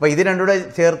പറയാം. അപ്പോൾ ഇത് രണ്ടുകൂടെ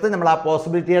ചേർത്ത് നമ്മൾ ആ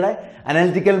പോസിബിലിറ്റിയുടെ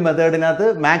അനലിറ്റിക്കൽ മെത്തേഡിനകത്ത്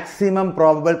മാക്സിമം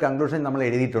പ്രോബബിൾ കൺക്ലൂഷൻ നമ്മൾ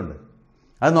എഴുതിയിട്ടുണ്ട്.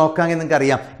 അത് നോക്കാമെങ്കിൽ നിങ്ങൾക്ക്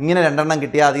അറിയാം. ഇങ്ങനെ രണ്ടെണ്ണം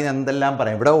കിട്ടിയാൽ അതിന് എന്തെല്ലാം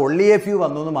പറയാം. ഇവിടെ only a few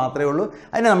വന്നു എന്ന് മാത്രമേ ഉള്ളൂ.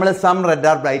 അതിന് നമ്മൾ സം റെഡ്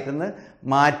ആർ ബ്രൈറ്റ് എന്ന്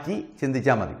മാറ്റി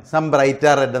ചിന്തിച്ചാൽ മതി. സം ബ്രൈറ്റ്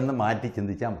ആർ റെഡ് എന്ന് മാറ്റി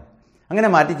ചിന്തിച്ചാൽ മതി. അങ്ങനെ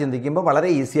മാറ്റി ചിന്തിക്കുമ്പോൾ വളരെ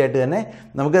ഈസി ആയിട്ട് തന്നെ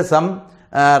നമുക്ക് some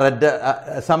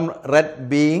red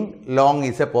being long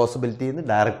is A possibility എന്ന്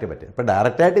ഡയറക്റ്റ് പറ്റും. അപ്പോൾ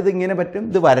ഡയറക്റ്റായിട്ട് ഇത് ഇങ്ങനെ പറ്റും,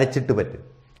 ഇത് വരച്ചിട്ട് പറ്റും.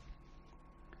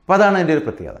 അപ്പോൾ അതാണ് അതിൻ്റെ ഒരു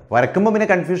പ്രത്യേകത. വരക്കുമ്പോൾ പിന്നെ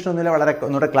കൺഫ്യൂഷൻ ഒന്നുമില്ല, വളരെ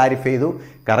ഒന്നുകൂടെ ക്ലാരിഫൈ ചെയ്തു,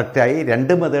 കറക്റ്റായി.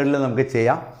 രണ്ട് മെത്തേഡിൽ നമുക്ക്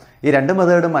ചെയ്യാം. ഈ രണ്ട്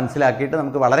മെത്തേഡും മനസ്സിലാക്കിയിട്ട്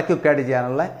നമുക്ക് വളരെ ക്വിക്കായിട്ട്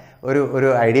ചെയ്യാനുള്ള ഒരു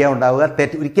ഐഡിയ ഉണ്ടാവുക.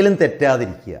 ഒരിക്കലും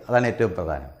തെറ്റാതിരിക്കുക, അതാണ് ഏറ്റവും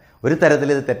പ്രധാനം. ഒരു തരത്തിൽ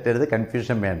ഇത് തെറ്റരുത്,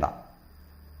 കൺഫ്യൂഷൻ വേണ്ട.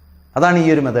 അതാണ് ഈ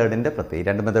ഒരു മെത്തേഡിൻ്റെ പ്രത്യേകത.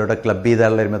 രണ്ട് മെത്തേഡ് ക്ലബ്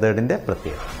ചെയ്താലുള്ള ഒരു മെത്തേഡിൻ്റെ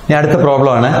പ്രത്യേകത. ഇനി അടുത്ത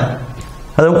പ്രോബ്ലമാണ്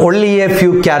അത് only a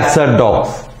few cats or dogs.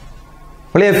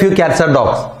 Only a few cats or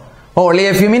dogs. Oh, only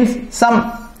a few means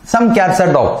some cats or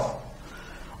dogs.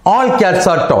 All cats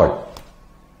are tall.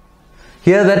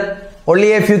 Here that only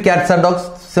a few cats or dogs,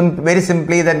 very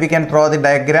simply that we can draw the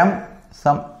diagram.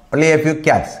 Only a few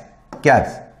cats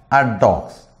are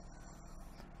dogs.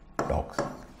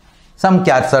 Some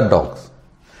cats are dogs.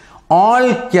 All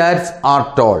cats are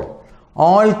tall.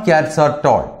 All cats are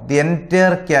tall. The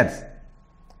entire cats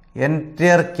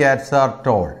are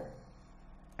tall.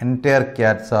 Entire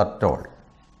cats are tall.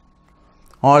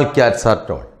 All cats are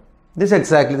tall. This is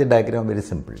exactly the diagram, very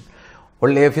simple.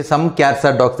 Only if some cats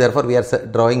are dogs, therefore we are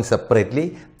drawing separately.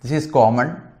 This is common.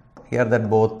 Here that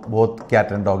both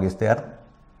cat and dog is there.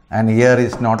 And here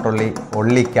is not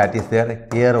only cat is there,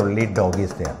 here only dog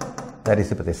is there. That is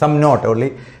the some note only.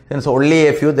 Since only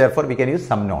a few, therefore we can use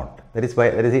some note. That is why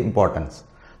there is the importance.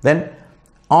 Then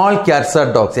all cats are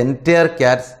dogs. Entire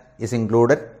cats is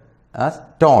included as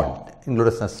tall.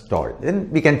 Then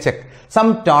we can check. Some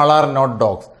tall are not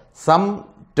dogs. Some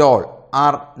tall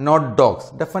are not dogs.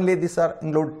 Definitely these are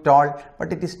include tall,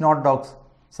 but it is not dogs.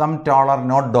 Some tall are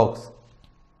not dogs.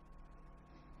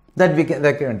 That we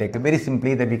can take very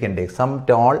simply. That we can take some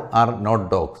tall are not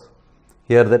dogs.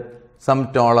 Here that some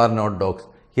tall are not dogs.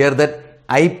 Here that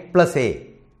I plus a.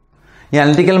 The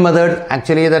analytical method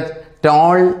actually that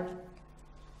tall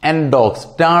and dogs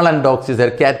is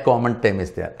there. Cat common term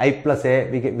is there. I plus a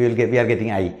we are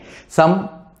getting I. Some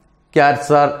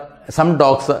dogs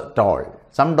are tall.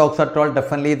 Some dogs are tall.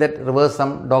 Definitely that reverse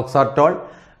some dogs are tall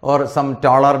or some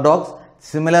taller dogs.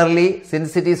 Similarly,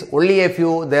 since it is only a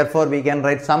few, therefore we can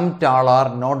write some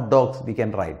taller not dogs. We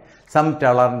can write some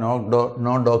taller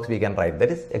no dogs. We can write.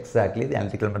 That is exactly the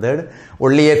analytical method.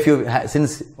 Only a few.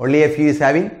 Since only a few is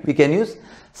having, we can use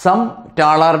some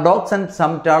taller dogs and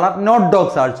some taller not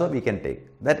dogs also we can take.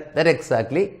 That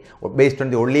exactly based on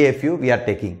the only a few we are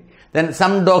taking. Then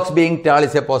some dogs being tall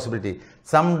is a possibility.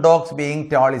 Some dogs being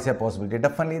tall is a possibility.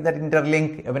 Definitely that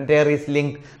entire is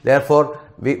linked. Therefore,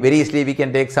 very easily we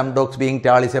can take some dogs being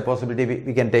tall is a possibility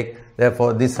we can take.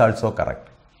 Therefore, this also correct.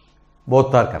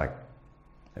 Both are correct.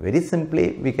 Very simply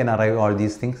we can arrive all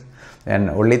these things.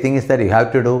 And only thing is that you have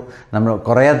to do. നമ്മൾ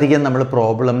കുറേയധികം നമ്മൾ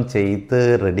problem ചെയ്ത്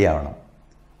ready ആവണം.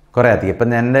 കുറേയധികം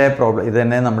ഇപ്പം എൻ്റെ problem ഇത്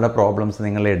തന്നെ നമ്മുടെ പ്രോബ്ലംസ്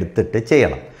നിങ്ങൾ എടുത്തിട്ട്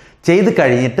ചെയ്യണം. ചെയ്ത്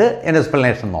കഴിഞ്ഞിട്ട് എൻ്റെ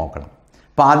എക്സ്പ്ലനേഷൻ നോക്കണം.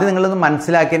 അപ്പോൾ ആദ്യം നിങ്ങളൊന്ന്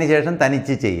മനസ്സിലാക്കിയതിന് ശേഷം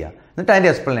തനിച്ച് ചെയ്യുക, എന്നിട്ട് അതിൻ്റെ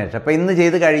എക്സ്പ്ലനേഷൻ. അപ്പോൾ ഇന്ന്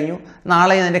ചെയ്ത് കഴിഞ്ഞു,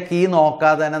 നാളെ അതിൻ്റെ കീ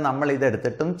നോക്കാതെ തന്നെ നമ്മൾ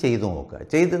ഇതെടുത്തിട്ടും ചെയ്തു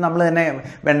നോക്കുക. നമ്മൾ തന്നെ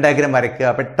വെൻഡാഗ്രം വരയ്ക്കുക,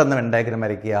 പെട്ടെന്ന് വെൻഡാഗ്രം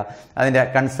വരയ്ക്കുക, അതിൻ്റെ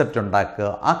കൺസെപ്റ്റ് ഉണ്ടാക്കുക.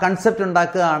 ആ കൺസെപ്റ്റ്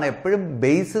ഉണ്ടാക്കുകയാണ് എപ്പോഴും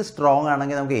ബേസ് സ്ട്രോങ്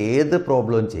ആണെങ്കിൽ നമുക്ക് ഏത്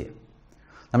പ്രോബ്ലവും ചെയ്യാം.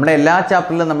 നമ്മുടെ എല്ലാ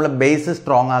ചാപ്റ്ററിലും നമ്മൾ ബേസ്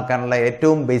സ്ട്രോങ് ആക്കാനുള്ള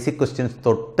ഏറ്റവും ബേസിക് ക്വസ്റ്റ്യൻസ്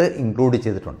തൊട്ട് ഇൻക്ലൂഡ്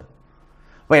ചെയ്തിട്ടുണ്ട്.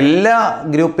 അപ്പോൾ എല്ലാ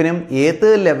ഗ്രൂപ്പിനും ഏത്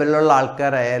ലെവലിലുള്ള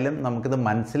ആൾക്കാരായാലും നമുക്കിത്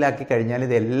മനസ്സിലാക്കി കഴിഞ്ഞാൽ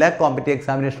ഇത് എല്ലാ കോമ്പറ്റീവ്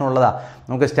എക്സാമിനേഷനും ഉള്ളതാണ്.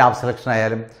 നമുക്ക് സ്റ്റാഫ് സെലക്ഷൻ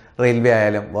ആയാലും റെയിൽവേ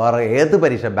ആയാലും വേറെ ഏത്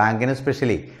പരീക്ഷ, ബാങ്കിന്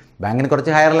സ്പെഷ്യലി, ബാങ്കിന്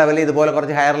കുറച്ച് ഹയർ ലെവലിൽ ഇതുപോലെ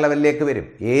കുറച്ച് ഹയർ ലെവലിലേക്ക് വരും.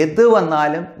 ഏത്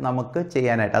വന്നാലും നമുക്ക്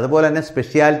ചെയ്യാനായിട്ട്. അതുപോലെ തന്നെ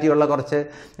സ്പെഷ്യാലിറ്റി ഉള്ള കുറച്ച്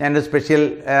ഞാനൊരു സ്പെഷ്യൽ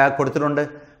കൊടുത്തിട്ടുണ്ട്.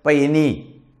 ഇപ്പോൾ എനി,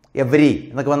 എവരി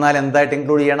എന്നൊക്കെ വന്നാൽ എന്തായിട്ട്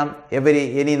ഇൻക്ലൂഡ് ചെയ്യണം? എവരി,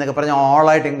 എനി എന്നൊക്കെ പറഞ്ഞാൽ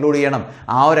ഓളായിട്ട് ഇൻക്ലൂഡ് ചെയ്യണം.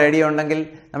 ആ ഒരു ഐഡിയ ഉണ്ടെങ്കിൽ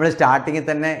നമ്മൾ സ്റ്റാർട്ടിങ്ങിൽ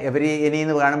തന്നെ എവരി എനി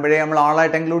എന്ന് കാണുമ്പോഴേ നമ്മൾ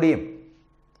ഓളായിട്ട് ഇൻക്ലൂഡ് ചെയ്യും.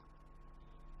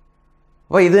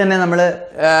 അപ്പോൾ ഇത് തന്നെ നമ്മൾ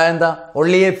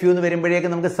only a few എന്ന് വരുമ്പോഴേക്ക്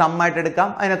നമുക്ക് സം ആയിട്ട് എടുക്കാം.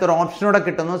 അതിനകത്തൊരു ഓപ്ഷനോടെ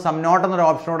കിട്ടുന്നു, സം നോട്ട് എന്നൊരു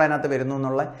ഓപ്ഷനോടെ അതിനകത്ത് വരുന്നു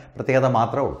എന്നുള്ള പ്രത്യേകത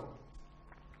മാത്രമേ ഉള്ളൂ.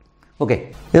 ഓക്കെ,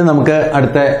 ഇത് നമുക്ക്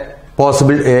അടുത്ത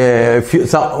പോസിബിൾ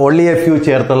only a few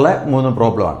ചേർത്തുള്ള 3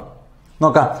 പ്രോബ്ലമാണ്.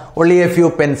 നോക്കാം. only a few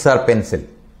pens or pencil.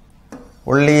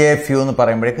 only a few എന്ന്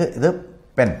പറയുമ്പോഴേക്ക് ഇത്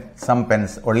pen, some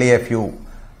Pence, only a few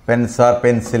pens or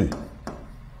pencil.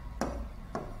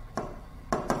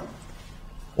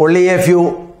 only a few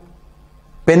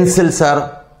pencils are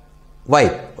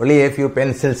white. Only a few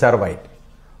pencils are white.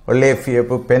 Only a few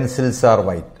pencils are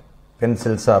white.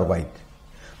 Pencils are white.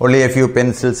 Only a few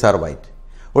pencils are white.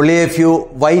 Only a few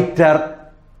white are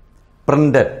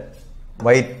printed.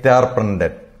 White are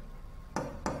printed.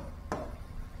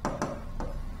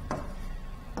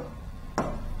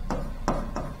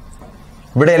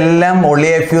 ഇവിടെ എല്ലാം only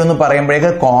a few എന്ന് പറയുമ്പോഴേക്ക്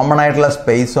common ആയിട്ടുള്ള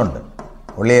space ഉണ്ട്.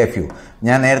 only a few.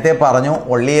 ഞാൻ നേരത്തെ പറഞ്ഞു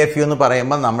only a few എന്ന്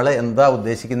പറയുമ്പോൾ നമ്മൾ എന്താ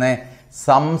ഉദ്ദേശിക്കുന്നത്?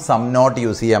 സം നോട്ട്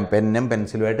യൂസ് ചെയ്യാം. പെന്നും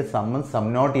പെൻസിലുമായിട്ട് സം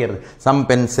നോട്ട് ചെയ്യരുത്. സം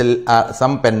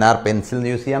പെന്നാർ പെൻസിൽ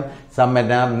എന്ന് യൂസ് ചെയ്യാം, സം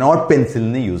പെന്നാർ നോട്ട് പെൻസിൽ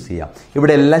എന്ന് യൂസ് ചെയ്യാം.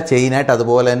 ഇവിടെ എല്ലാം ചെയിനായിട്ട്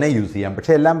അതുപോലെ തന്നെ യൂസ് ചെയ്യാം.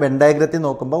 പക്ഷേ എല്ലാം വെൻ ഡയഗ്രത്തിൽ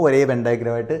നോക്കുമ്പോൾ ഒരേ വെൻ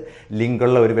ഡയഗ്രമായിട്ട്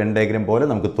ലിങ്കുള്ള ഒരു വെൻ ഡയഗ്രം പോലെ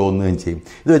നമുക്ക് തോന്നുകയും ചെയ്യും.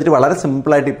 ഇത് വെച്ചിട്ട് വളരെ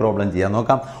സിമ്പിളായിട്ട് ഈ പ്രോബ്ലം ചെയ്യാം.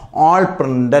 നോക്കാം.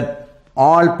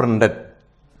 all printed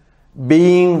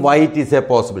being white is a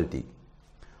possibility.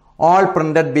 all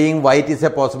printed being white is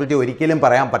a possibility ഒരിക്കലും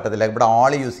പറയാൻ പറ്റത്തില്ല. ഇവിടെ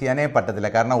all യൂസ് ചെയ്യാനേ പറ്റത്തില്ല.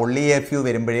 കാരണം only a few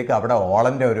വരുമ്പോഴേക്ക് അവിടെ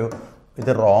ഓളിൻ്റെ ഒരു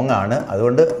ഇത് റോങ് ആണ്.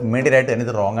 അതുകൊണ്ട് ഇമ്മീഡിയറ്റ് ആയിട്ട് തന്നെ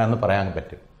ഇത് റോങ് ആണെന്ന് പറയാൻ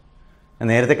പറ്റും.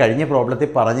 നേരത്തെ കഴിഞ്ഞ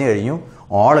പ്രോബ്ലത്തിൽ പറഞ്ഞു കഴിഞ്ഞു,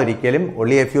 all ഒരിക്കലും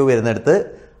only a few വരുന്നിടത്ത്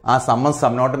ആ സം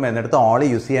നോട്ടും വരുന്നിടത്ത് all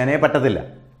യൂസ് ചെയ്യാനേ പറ്റത്തില്ല.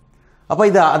 അപ്പോൾ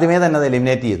ഇത് ആദ്യമേ തന്നെ അത്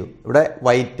എലിമിനേറ്റ് ചെയ്തു. ഇവിടെ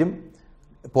വൈറ്റും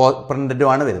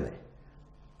പ്രിൻറ്റഡുമാണ് വരുന്നത്.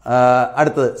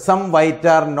 അടുത്തത് some white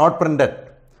are not printed.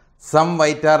 Some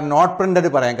white are not printed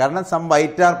പറയാം. കാരണം some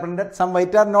white R printed, some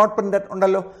white are not printed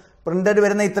ഉണ്ടല്ലോ. പ്രിൻറ്റഡ്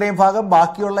വരുന്ന ഇത്രയും ഭാഗം,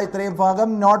 ബാക്കിയുള്ള ഇത്രയും ഭാഗം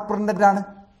നോട്ട് പ്രിൻറ്റഡ് ആണ്.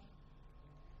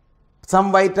 Some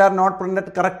white are not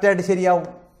printed കറക്റ്റായിട്ട് ശരിയാവും.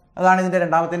 അതാണ് ഇതിൻ്റെ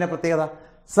രണ്ടാമത്തെ പ്രത്യേകത.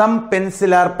 Some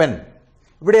pencil R pen.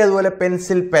 ഇവിടെ അതുപോലെ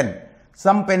pencil pen.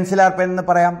 Some pencil R pen എന്ന്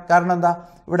പറയാം. കാരണം എന്താ?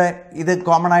 ഇവിടെ ഇത്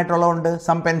common ആയിട്ടുള്ളതുകൊണ്ട്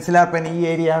some pencil R pen ഈ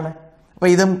ഏരിയ ആണ്.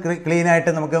 അപ്പോൾ ഇതും ക്ലീൻ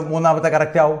ആയിട്ട് നമുക്ക് മൂന്നാമത്തെ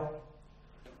കറക്റ്റ് ആവും.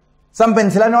 സം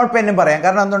പെൻസിൽ ആർ നോട്ട് പെന്നും പറയാം.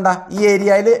 കാരണം എന്തുണ്ടാ? ഈ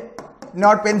ഏരിയയിൽ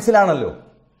നോട്ട് പെൻസിലാണല്ലോ.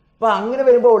 അപ്പോൾ അങ്ങനെ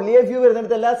വരുമ്പോൾ only a few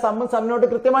വരുന്നിടത്ത് എല്ലാ സം നോട്ട്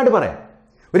കൃത്യമായിട്ട് പറയാം.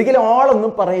 ഒരിക്കലും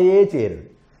ഓളൊന്നും പറയേ ചെയ്യരുത്.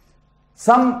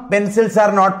 Some pencils are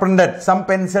not printed, some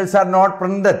pencils are not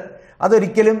printed.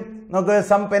 അതൊരിക്കലും നമുക്ക്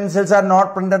some pencils are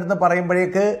not printed എന്ന്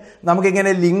പറയുമ്പോഴേക്ക്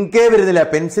നമുക്കിങ്ങനെ ലിങ്കേ വരുന്നില്ല.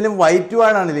 പെൻസിലും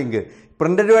വൈറ്റുമാണ് ലിങ്ക്,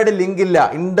 പ്രിന്റഡുമായിട്ട് ലിങ്ക് ഇല്ല,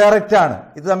 ഇൻഡയറക്റ്റ് ആണ്.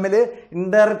 ഇത് തമ്മിൽ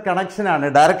ഇൻഡയറക്റ്റ് കണക്ഷൻ ആണ്,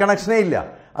 ഡയറക്റ്റ് കണക്ഷനേ ഇല്ല.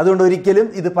 അതുകൊണ്ട് ഒരിക്കലും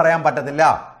ഇത് പറയാൻ പറ്റത്തില്ല.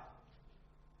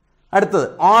 അടുത്തത്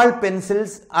all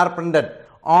pencils are printed.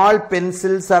 all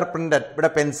pencils are printed. ഇവിടെ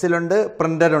പെൻസിലുണ്ട്,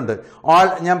 പ്രിന്റഡ് ഉണ്ട്.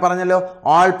 ഞാൻ പറഞ്ഞല്ലോ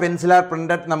all pencil are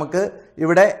printed നമുക്ക്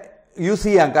ഇവിടെ യൂസ്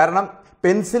ചെയ്യാം. കാരണം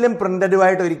പെൻസിലും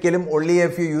പ്രിന്റഡുമായിട്ട് ഒരിക്കലും only a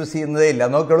few യൂസ് ചെയ്യുന്നതേ ഇല്ല.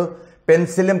 നോക്കോളൂ,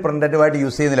 പെൻസിലും പ്രിന്റഡുമായിട്ട്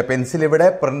യൂസ് ചെയ്യുന്നില്ല. പെൻസിൽ ഇവിടെ,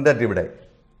 പ്രിന്റഡ് ഇവിടെ,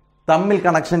 തമ്മിൽ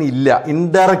കണക്ഷൻ ഇല്ല,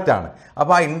 ഇൻഡയറക്റ്റ് ആണ്.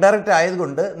 അപ്പോൾ ആ ഇൻഡയറക്റ്റ്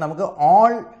ആയതുകൊണ്ട് നമുക്ക്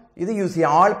ഇത് യൂസ്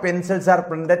ചെയ്യാം. all pencils are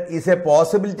printed is a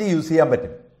possibility use ചെയ്യാൻ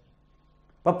പറ്റും.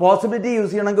 അപ്പോൾ പോസിബിലിറ്റി യൂസ്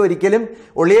ചെയ്യണമെങ്കിൽ ഒരിക്കലും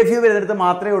only a few വരുന്നിടത്ത്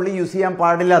മാത്രമേ യൂസ് ചെയ്യാൻ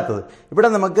പാടില്ലാത്തത്. ഇവിടെ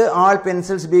നമുക്ക് all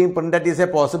pencils being printed is a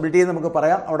possibility നമുക്ക്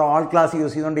പറയാം. അവിടെ all ക്ലാസ്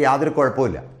യൂസ് ചെയ്യുന്നതുകൊണ്ട് യാതൊരു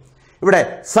കുഴപ്പമില്ല. ഇവിടെ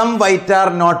some white are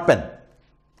not pen.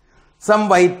 Some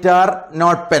white are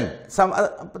not pen.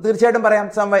 തീർച്ചയായിട്ടും പറയാം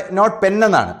സം നോട്ട് പെൻ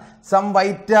എന്നാണ്. Some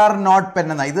white are not pen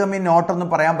എന്നാണ്. ഇത് തമ്മിൽ നോട്ടൊന്നും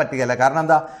പറയാൻ പറ്റുകയില്ല. കാരണം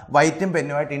എന്താ? വൈറ്റും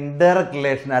പെന്നുമായിട്ട് ഇൻഡയറക്റ്റ്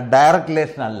റിലേഷനാണ്, ഡയറക്റ്റ്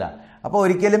റിലേഷൻ അല്ല. അപ്പോൾ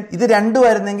ഒരിക്കലും ഇത് രണ്ടും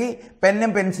ആയിരുന്നെങ്കിൽ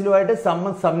പെന്നും പെൻസിലുമായിട്ട്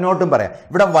സം നോട്ടും പറയാം.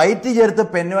 ഇവിടെ വൈറ്റ് ചേർത്ത്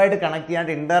പെന്നുമായിട്ട് കണക്ട്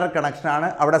ചെയ്യാണ്ട് ഇൻഡയറക്റ്റ് കണക്ഷനാണ്.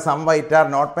 അവിടെ some white are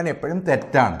not pen എപ്പോഴും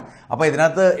തെറ്റാണ്. അപ്പോൾ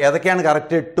ഇതിനകത്ത് ഏതൊക്കെയാണ്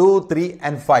correct? 2, 3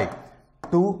 and 5.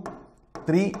 2,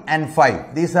 3 and 5.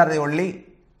 These are the only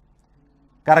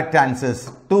correct answers.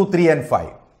 2, 3 and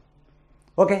 5.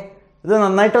 Okay, ഇത്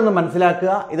നന്നായിട്ടൊന്ന്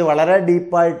മനസ്സിലാക്കുക. ഇത് വളരെ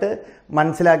ഡീപ്പായിട്ട്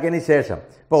മനസ്സിലാക്കിയതിന് ശേഷം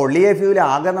ഇപ്പോൾ only a few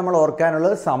ആകെ നമ്മൾ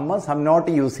ഓർക്കാനുള്ളത് സം നോട്ട്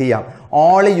യൂസ് ചെയ്യാം,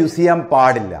 all യൂസ് ചെയ്യാൻ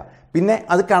പാടില്ല. പിന്നെ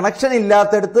അത് കണക്ഷൻ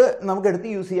ഇല്ലാത്തടുത്ത് നമുക്ക് എടുത്ത്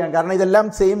യൂസ് ചെയ്യാം. കാരണം ഇതെല്ലാം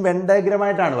സെയിം വെൻ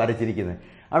ഡയഗ്രമായിട്ടാണ് വരച്ചിരിക്കുന്നത്.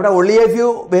 അവിടെ only a few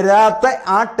വരാത്ത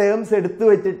ആ ടേംസ് എടുത്തു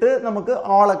വെച്ചിട്ട് നമുക്ക്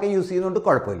ഓളൊക്കെ യൂസ് ചെയ്യുന്നതുകൊണ്ട്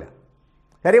കുഴപ്പമില്ല.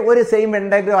 കാര്യം ഒരു സെയിം വെൻ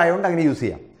ഡയഗ്രം ആയതുകൊണ്ട് അങ്ങനെ യൂസ്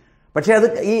ചെയ്യാം. പക്ഷേ അത്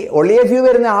ഈ only a few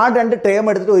വരുന്ന ആ രണ്ട് ടേം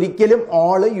എടുത്തിട്ട് ഒരിക്കലും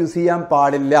all യൂസ് ചെയ്യാൻ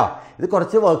പാടില്ല. ഇത്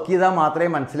കുറച്ച് വർക്ക് ചെയ്താൽ മാത്രമേ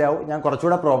മനസ്സിലാവൂ. ഞാൻ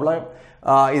കുറച്ചുകൂടെ പ്രോബ്ലം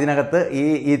ഇതിനകത്ത്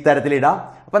ഈ തരത്തിലിടാം.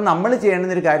 അപ്പം നമ്മൾ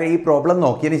ചെയ്യേണ്ടുന്നൊരു കാര്യം, ഈ പ്രോബ്ലം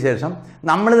നോക്കിയതിന് ശേഷം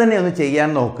നമ്മൾ തന്നെ ഒന്ന് ചെയ്യാൻ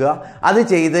നോക്കുക. അത്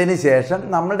ചെയ്തതിന് ശേഷം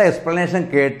നമ്മളുടെ എക്സ്പ്ലനേഷൻ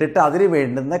കേട്ടിട്ട് അതിന്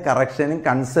വേണ്ടുന്ന കറക്ഷനും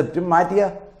കൺസെപ്റ്റും മാറ്റുക.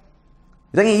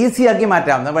 ഇതൊക്കെ ഈസി ആക്കി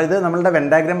മാറ്റാം. ഇത് നമ്മളുടെ വെൻ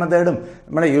ഡയഗ്രം മെത്തേഡും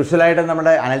നമ്മുടെ യൂഷ്വലായിട്ട്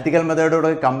നമ്മുടെ അനലിറ്റിക്കൽ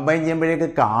മെത്തേഡോട് കമ്പൈൻ ചെയ്യുമ്പോഴേക്ക്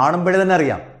കാണുമ്പോഴേ തന്നെ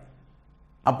അറിയാം.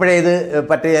 അപ്പോഴേ ഇത്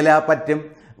പറ്റുകയില്ല, പറ്റും.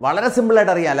 വളരെ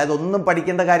സിമ്പിളായിട്ട് അറിയാം. അല്ലാതെ ഒന്നും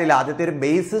പഠിക്കേണ്ട കാര്യമില്ല. ആദ്യത്തെ ഒരു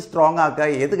ബേസ് സ്ട്രോങ് ആക്കുക.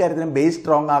 ഏത് കാര്യത്തിനും ബേസ്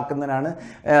സ്ട്രോങ് ആക്കുന്നതിനാണ്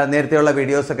നേരത്തെയുള്ള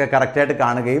വീഡിയോസൊക്കെ കറക്റ്റായിട്ട്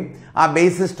കാണുകയും ആ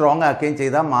ബേസ് സ്ട്രോങ് ആക്കുകയും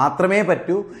ചെയ്താൽ മാത്രമേ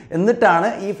പറ്റൂ. എന്നിട്ടാണ്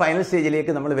ഈ ഫൈനൽ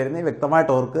സ്റ്റേജിലേക്ക് നമ്മൾ വരുന്നത്.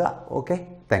 വ്യക്തമായിട്ട് ഓർക്കുക. Okay,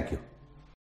 thank you.